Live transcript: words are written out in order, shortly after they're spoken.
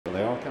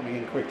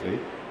quickly.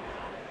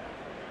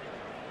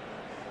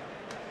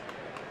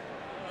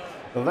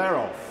 They're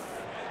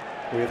off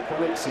with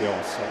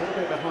Qualixios a little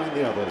bit behind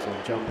the others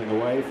and jumping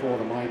away for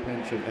the My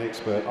Pension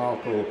expert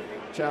Arkle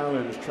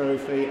Challenge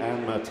Trophy,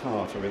 and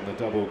Matata in the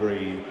double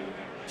green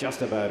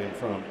just about in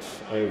front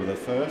over the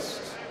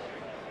first.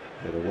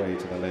 Bit away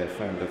to the left,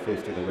 found a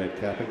 50, the red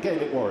cap, and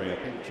Gaelic Warrior,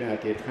 pink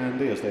jacket,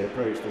 handy as they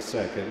approach the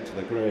second. To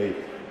the grey,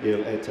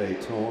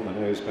 Etait Temps, the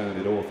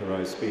nose-bounded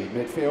authorised speed,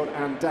 midfield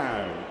and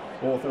down.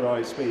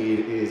 Authorised speed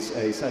is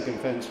a second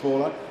fence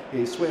faller.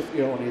 He's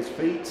swiftly on his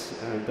feet,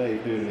 and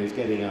Dave Noonan is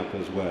getting up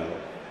as well.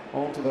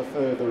 On to the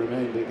third, the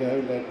remainder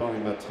go, led by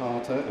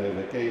Matata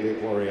over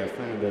Gaelic Warrior,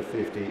 found a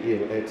 50,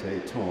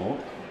 Etait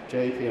Temps.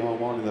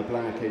 JPR1 in the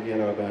black and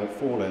yellow about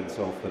 4 lengths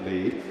off the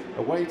lead.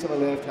 Away to the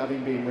left,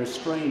 having been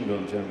restrained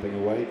on jumping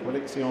away,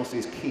 Qualixios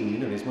is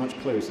keen and is much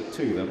closer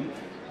to them,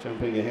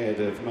 jumping ahead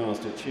of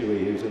Master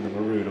Chewy, who's in the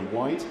maroon and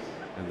white.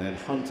 And then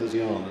Hunter's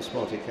Yarn, the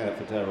spotted cat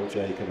for Daryl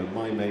Jacob, and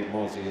My Mate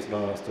Mozzie is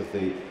last of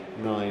the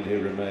 9 who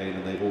remain,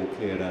 and they've all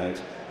cleared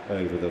out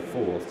over the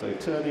fourth. So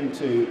turning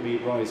to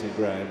meet rising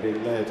ground,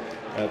 being led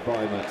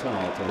by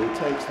Matata, who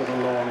takes them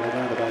along at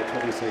around about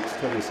 26,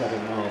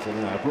 27 miles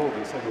an hour,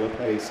 broadly similar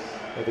pace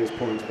at this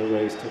point of the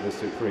race to the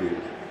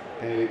Supreme.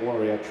 Gaelic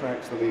Warrior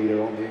tracks the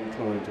leader on the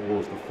incline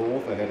towards the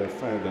fourth, ahead of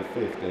Founder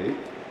 50.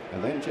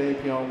 And then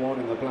JPR1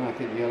 in the black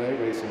and yellow,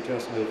 racing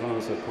just in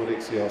advance of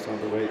Qualixios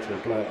under Rachel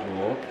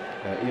Blackmore.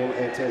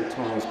 Etait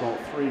Temps got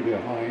 3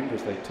 behind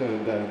as they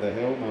turn down the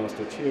hill.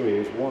 Master Chewy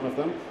is one of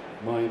them.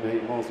 My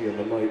Mate Mozzie in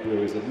the light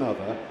blue is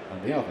another,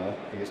 and the other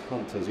is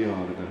Hunter's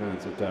Yarn in the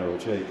hands of Daryl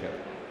Jacob.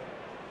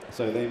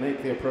 So they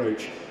make the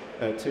approach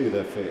to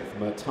the fifth.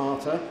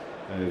 Matata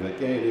over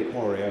Gaelic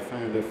Warrior,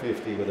 Founder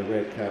 50 with a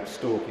red cap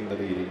stalking the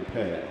leading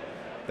pair.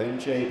 Then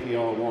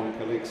JPR1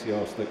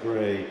 Qualixios, the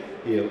grey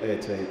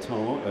Etait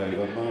Temps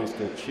over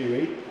Master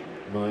Chewy,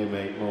 My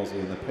Mate Mozzie,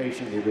 and the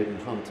patiently ridden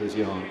Hunter's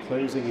Yarn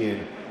closing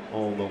in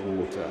on the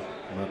water.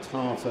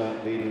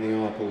 Matata leading the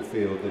Arkle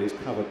field that is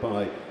covered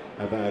by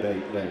about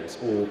 8 lengths,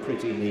 all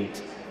pretty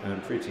neat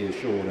and pretty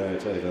assured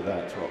out over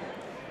that one.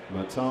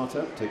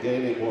 Matata to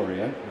Gaelic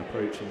Warrior,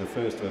 approaching the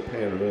first of a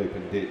pair of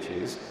open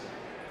ditches.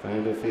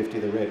 Founder 50,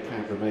 the red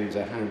cap, remains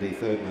a handy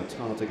third.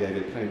 Matata gave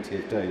it plenty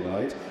of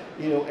daylight.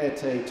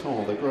 Etait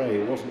Temps, the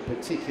grey, wasn't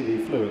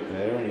particularly fluent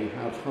there, and he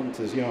had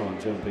Hunter's Yarn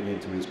jumping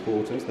into his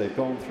quarters. They've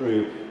gone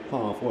through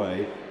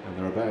halfway, and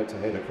they're about to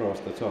head across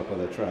the top of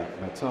the track.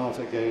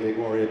 Matata, Gaelic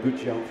Warrior, good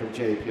jump from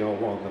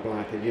JPR1, the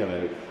black and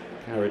yellow,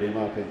 carried him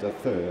up into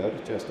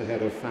third, just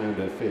ahead of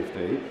Founder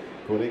 50.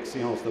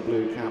 Qualixios, the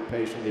blue cap,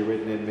 patiently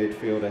ridden in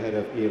midfield ahead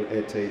of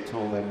Etait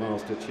Temps, then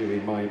Master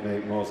Chewy, My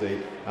Mate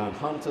Mozzie, and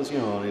Hunter's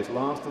Yarn is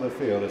last of the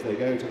field as they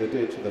go to the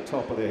ditch at the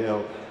top of the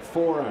hill.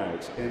 4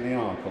 out in the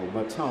Arkle.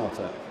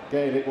 Matata,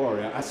 Gaelic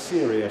Warrior, a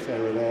serious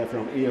error there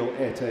from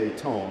Etait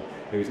Temps,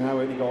 who's now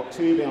only got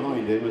 2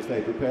 behind him as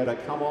they prepare to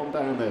come on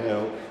down the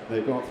hill.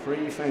 They've got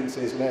 3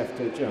 fences left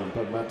to jump,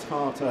 and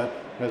Matata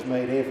has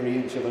made every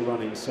inch of the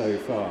running so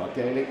far.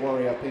 Gaelic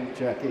Warrior, pink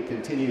jacket,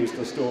 continues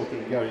to stalk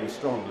him, going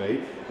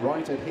strongly.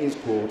 Right at his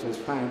quarters,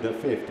 Founder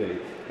 50.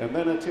 And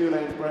then a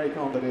 2-length break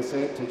on the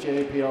descent to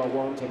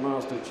JPR1 to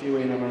Master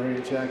Chewy in a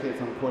maroon jacket,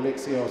 from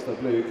Qualixios, the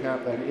blue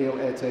cap, then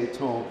Etait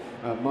Temps,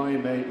 My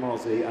Mate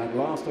Mozzie, and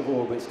last of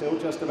all, but still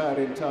just about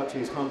in touch,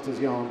 is Hunter's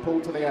Yarn,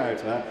 pulled to the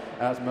outer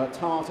as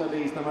Matata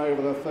leads them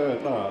over the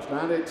third last.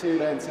 Landed 2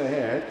 lengths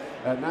ahead,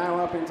 and now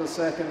up into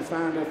second,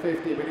 Founder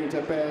 50, beginning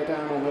to bear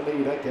down on the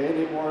leader.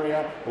 Gaelic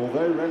Warrior,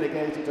 although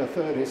relegated to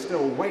third, is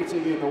still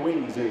waiting in the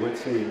wings, it would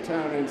seem.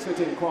 Townend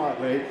sitting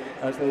quietly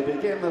as they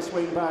begin the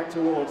swing back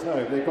towards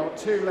home. They've got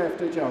 2 left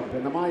to jump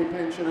in the My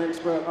Pension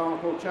Expert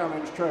Arkle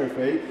Challenge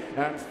Trophy,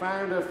 and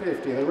Founder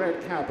 50, the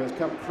red cap, has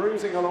come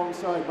cruising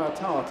alongside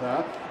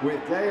Matata, with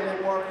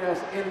Gaelic Warriors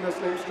in the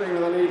slipstream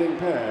of the leading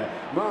pair.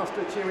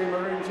 Master Chewy,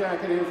 maroon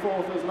jacket, in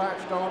fourth, has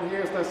latched on.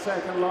 Here's the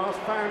second last.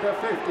 Founder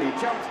 50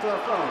 jumps to the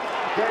front.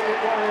 Gaelic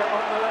Warrior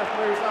on the left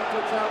moves up to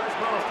challenge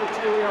Master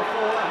Chewy, a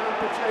 4, a hand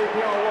for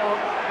JPR1,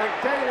 and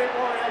Gaelic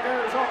Warrior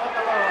goes on at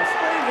the last.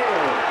 Spring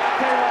hill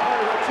came up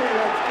over 2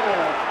 lengths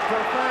clear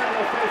from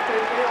Founder 50.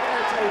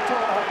 Etait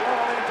Temps have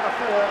gone into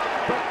third,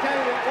 but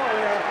Gaelic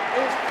Warrior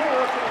is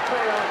fourth and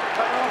clear,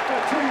 and after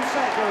 2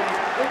 seconds,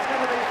 it's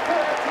going to be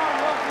third time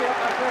lucky at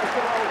the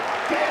festival.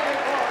 Gaelic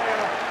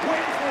Warrior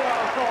wins the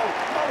Arkle,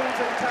 Mullins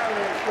and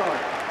Townend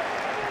strike.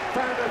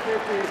 Founder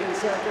 50 is in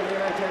second,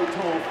 Etait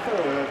Temps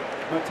third.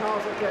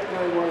 Matata kept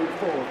going well in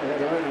fourth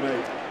ahead of owner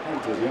mate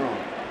Hunter's Yarn.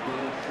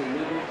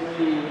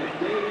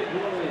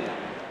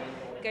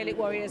 Gaelic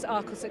Warrior's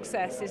Arkle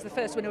success is the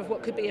first winner of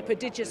what could be a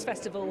prodigious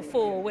festival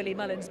for Willie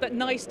Mullins, but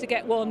nice to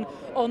get one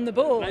on the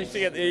board. Nice to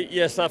get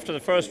yes, after the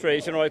first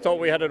race, you know, I thought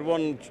we had it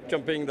one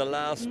jumping the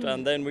last,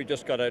 and then we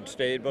just got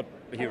outstayed, but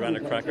he ran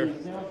a cracker.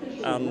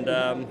 And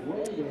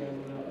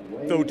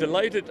though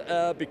delighted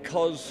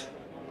because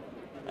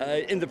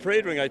in the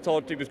parade ring I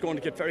thought he was going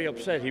to get very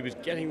upset. He was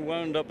getting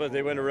wound up as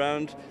they went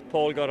around.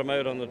 Paul got him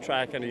out on the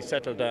track and he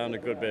settled down a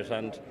good bit,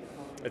 and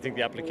I think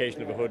the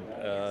application of a hood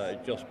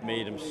just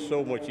made him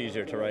so much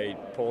easier to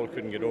ride. Paul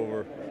couldn't get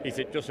over. He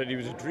just said he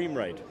was a dream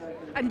ride.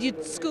 And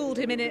you'd schooled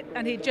him in it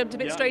and he jumped a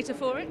bit straighter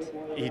for it?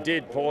 He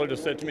did. Paul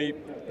just said to me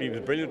he was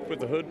brilliant with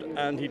the hood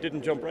and he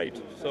didn't jump right.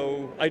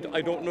 So I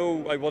don't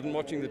know, I wasn't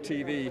watching the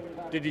TV.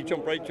 Did he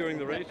jump right during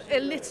the race? A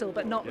little,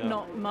 but not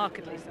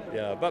markedly so.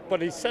 Yeah,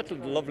 but he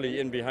settled lovely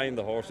in behind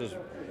the horses,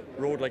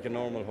 rode like a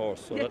normal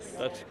horse, so yes.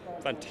 that's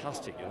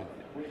fantastic. You know.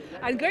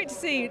 And great to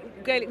see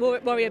Gaelic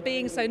Warrior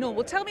being so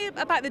normal. Tell me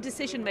about the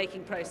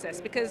decision-making process,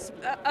 because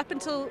up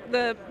until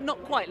the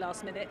not quite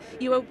last minute,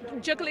 you were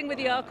juggling with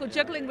the Arkle,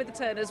 juggling with the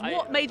Turners.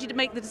 What made you to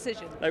make the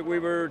decision? Like, we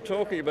were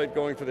talking about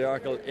going for the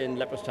Arkle in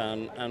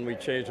Leopardstown, and we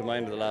changed our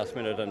mind at the last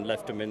minute and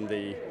left him in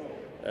the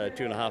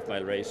 2.5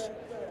 mile race.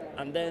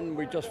 And then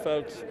we just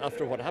felt,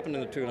 after what happened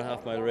in the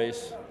 2.5 mile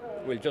race,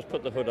 we'll just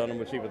put the hood on and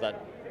we'll see what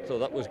that. So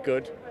that was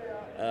good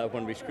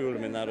when we schooled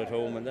him in that at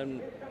home, and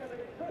then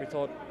we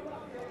thought,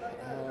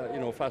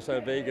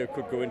 Facile Vega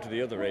could go into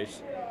the other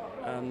race,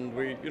 and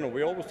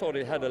we always thought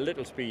he had a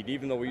little speed,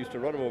 even though we used to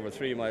run him over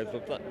 3 miles,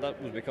 but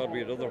that was because we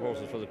had other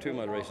horses for the 2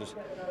 mile races.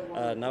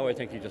 Now I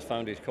think he just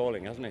found his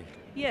calling, hasn't he?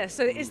 Yeah,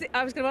 so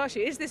I was going to ask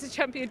you, is this a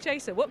champion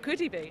chaser? What could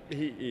he be?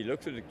 He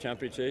looks like a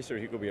champion chaser.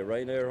 He could be a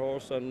Ryanair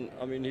horse, and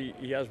I mean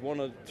he has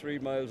won 3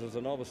 miles as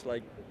a novice,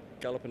 like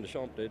Galopin de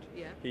Champs did.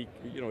 Yeah. He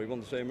won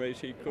the same race.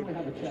 He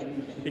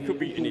could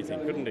beat anything,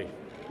 couldn't he?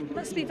 It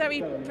must be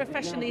very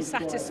professionally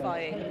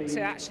satisfying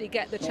to actually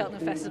get the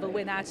Cheltenham Festival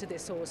win out of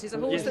this horse. He's a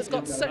horse that's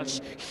got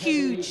such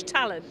huge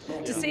talent.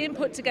 To see him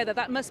put together,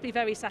 that must be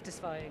very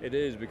satisfying. It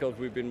is, because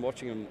we've been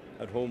watching him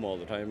at home all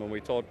the time, and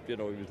we thought, he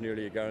was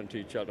nearly a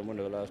guaranteed Cheltenham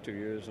winner the last 2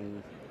 years,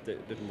 and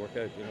it didn't work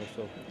out,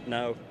 So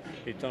now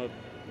he's done it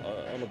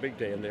on a big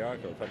day in the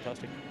Arkle.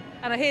 Fantastic.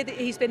 And I hear that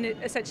he's been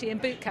essentially in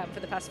boot camp for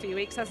the past few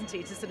weeks, hasn't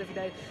he, to sort of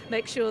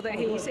make sure that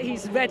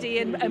he's ready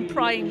and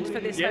primed for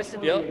this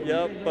festival.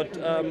 Yeah, but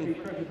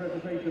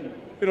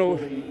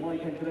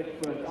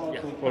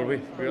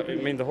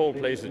the whole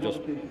place is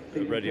just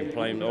ready and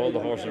primed. All the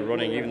horses are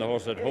running, even the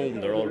horses at home,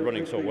 they're all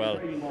running so well.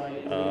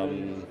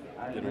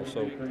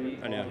 So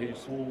anyhow,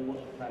 he's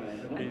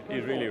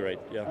really right,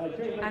 yeah.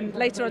 And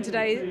later on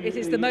today, it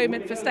is the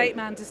moment for State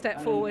Man to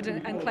step forward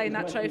and claim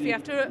that trophy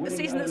after a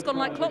season that's gone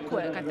like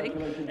clockwork, I think.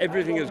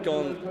 Everything has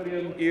gone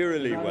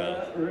eerily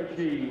well.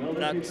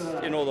 That's,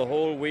 the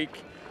whole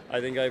week.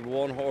 I think I've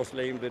one horse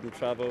lame, didn't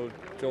travel,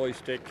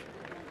 Joystick.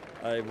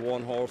 I've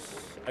one horse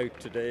out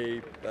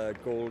today,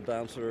 Gold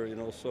Dancer,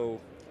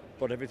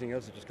 but everything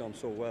else has just gone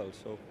so well,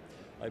 so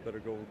I better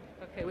go.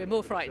 Okay, we're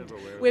more frightened.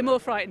 We're more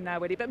frightened now,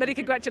 Willie, but many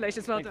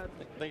congratulations, well done.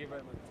 Thank you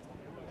very much.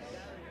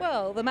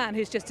 Well, the man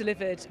who's just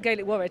delivered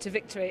Gaelic Warrior to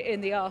victory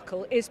in the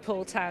Arkle is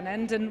Paul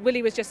Townend, and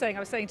Willie was just saying, I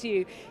was saying to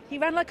you, he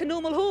ran like a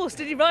normal horse.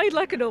 Did he ride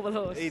like a normal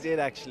horse? He did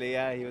actually,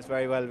 yeah. He was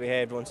very well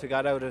behaved. Once we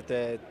got out of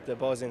the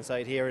buzz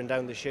inside here and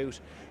down the chute,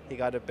 he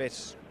got a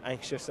bit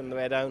anxious on the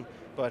way down,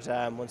 but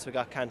once we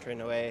got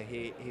cantering away,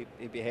 he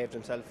behaved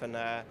himself, and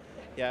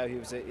he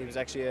was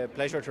actually a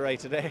pleasure to ride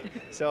today.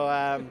 So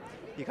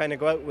you kind of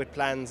go out with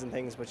plans and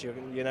things, but you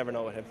never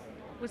know with him.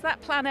 Was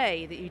that plan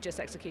A that you just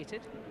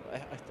executed?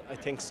 I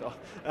think so.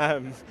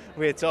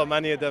 We had so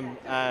many of them,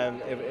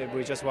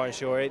 we just weren't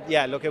sure.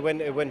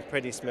 It went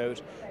pretty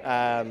smooth.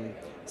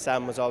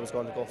 Sam was always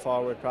going to go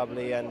forward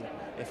probably, and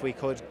if we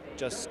could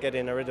just get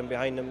in a rhythm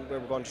behind him, we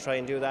were going to try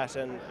and do that,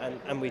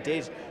 and we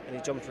did, and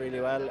he jumped really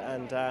well,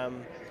 and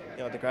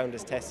the ground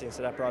is testing,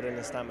 so that brought in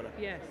his stamina.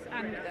 Yes,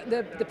 and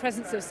the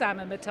presence of Sam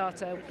and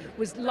Matata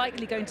was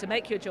likely going to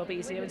make your job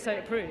easier, and so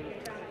it proved.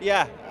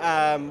 Yeah,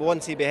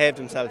 once he behaved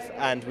himself,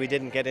 and we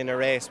didn't get in a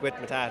race with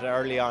Matata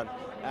early on,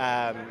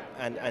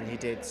 and he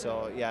did.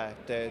 So yeah,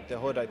 the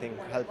hood I think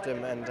helped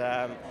him, and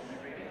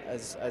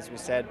as we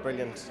said,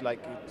 brilliant. Like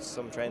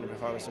some training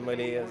performance from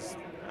Willie. As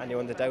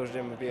anyone that doubted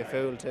him would be a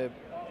fool to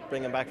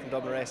bring him back from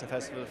Dublin Racing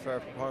Festival for a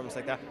performance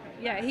like that.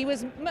 Yeah, he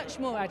was much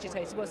more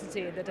agitated, wasn't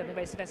he, at the Dublin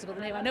Racing Festival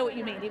than him? I know what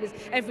you mean. He was,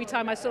 every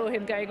time I saw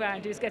him going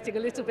around, he was getting a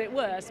little bit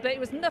worse, but it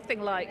was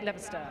nothing like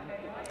Leopardstown.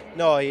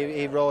 No,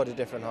 he rode a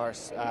different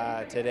horse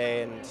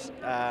today,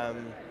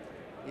 and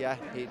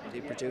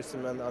he produced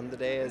him on the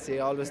day as he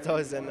always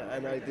does, and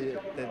the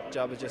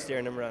job is just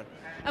steering him around.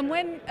 And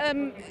when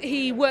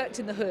he worked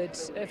in the hood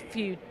a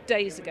few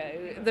days ago,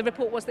 the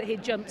report was that he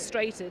jumped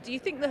straighter. Do you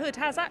think the hood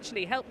has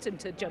actually helped him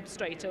to jump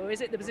straighter, or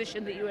is it the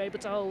position that you were able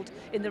to hold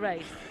in the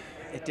race?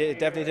 It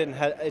definitely didn't.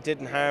 It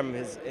didn't harm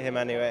him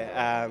anyway.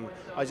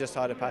 I just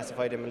thought it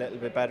pacified him a little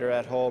bit better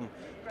at home.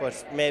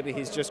 But maybe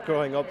he's just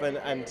growing up,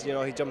 and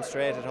he jumped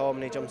straight at home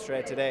and he jumped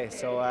straight today.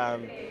 So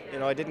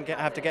I didn't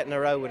have to get in a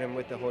row with him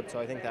with the hood, so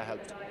I think that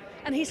helped.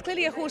 And he's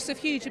clearly a horse of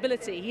huge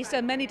ability. He's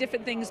done many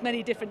different things,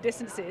 many different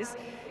distances.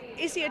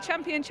 Is he a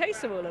champion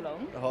chaser all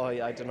along? Oh,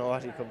 I don't know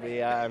what he could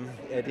be.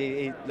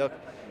 Look,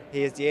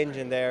 he is the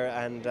engine there,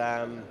 and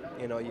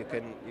you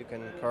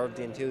can curb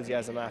the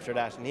enthusiasm after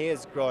that. And he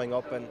is growing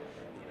up, and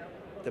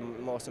the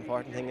most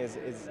important thing is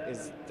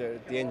the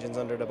engine's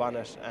under the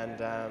bonnet,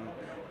 and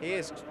he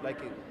is like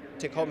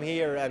to come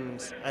here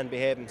and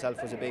behave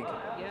himself was a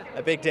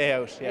big day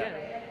out. Yeah.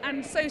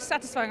 and so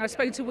satisfying. I've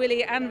spoken to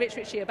Willie and Rich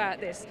Ricci about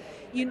this.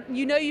 You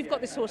know you've got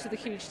this horse with a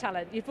huge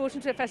talent. You've brought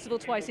him to a festival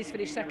twice, he's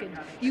finished second.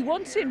 You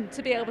want him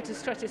to be able to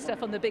strut his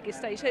stuff on the biggest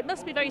stage, so it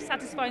must be very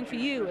satisfying for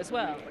you as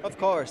well. Of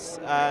course,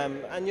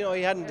 and you know,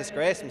 he hadn't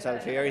disgraced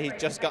himself here, he'd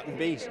just gotten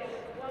beat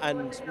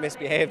and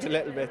misbehaved a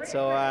little bit,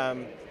 so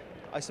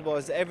I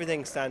suppose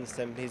everything stands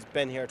to him. He's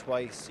been here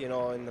twice, you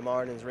know, in the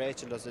mornings.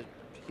 Rachel does a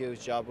huge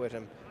job with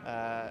him.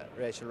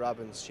 Rachel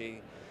Robbins,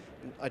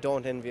 I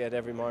don't envy it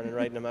every morning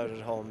riding him out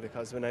at home,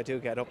 because when I do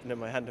get up in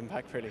him, I hand him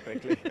back pretty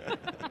quickly.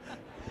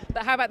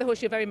 But how about the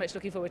horse you're very much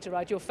looking forward to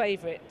ride, your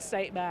favourite,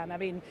 State Man? I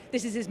mean,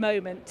 this is his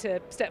moment to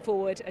step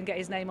forward and get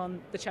his name on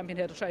the Champion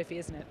Hurdle Trophy,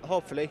 isn't it?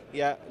 Hopefully,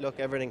 yeah. Look,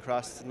 everything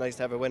crossed. It's nice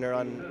to have a winner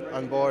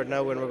on board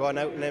now when we're going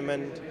out in him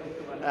and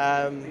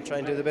try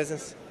and do the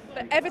business.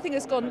 But everything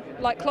has gone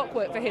like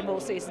clockwork for him all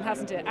season,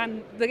 hasn't it?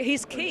 And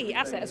his key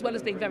asset, as well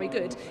as being very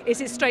good, is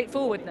his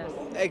straightforwardness.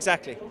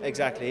 Exactly.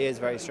 He is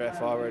very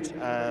straightforward.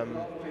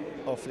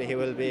 Hopefully he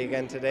will be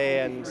again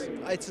today, and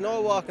it's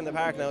no walk in the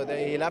park now.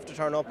 He'll have to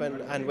turn up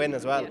and win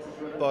as well.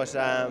 But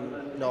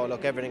no,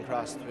 look, everything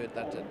crossed with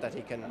that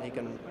he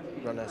can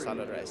run a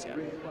solid race. Yeah.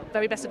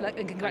 Very best of luck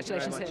and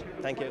congratulations to him.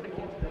 Thank you.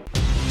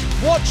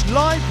 Watch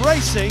live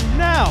racing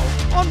now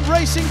on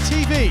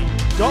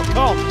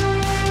racingtv.com.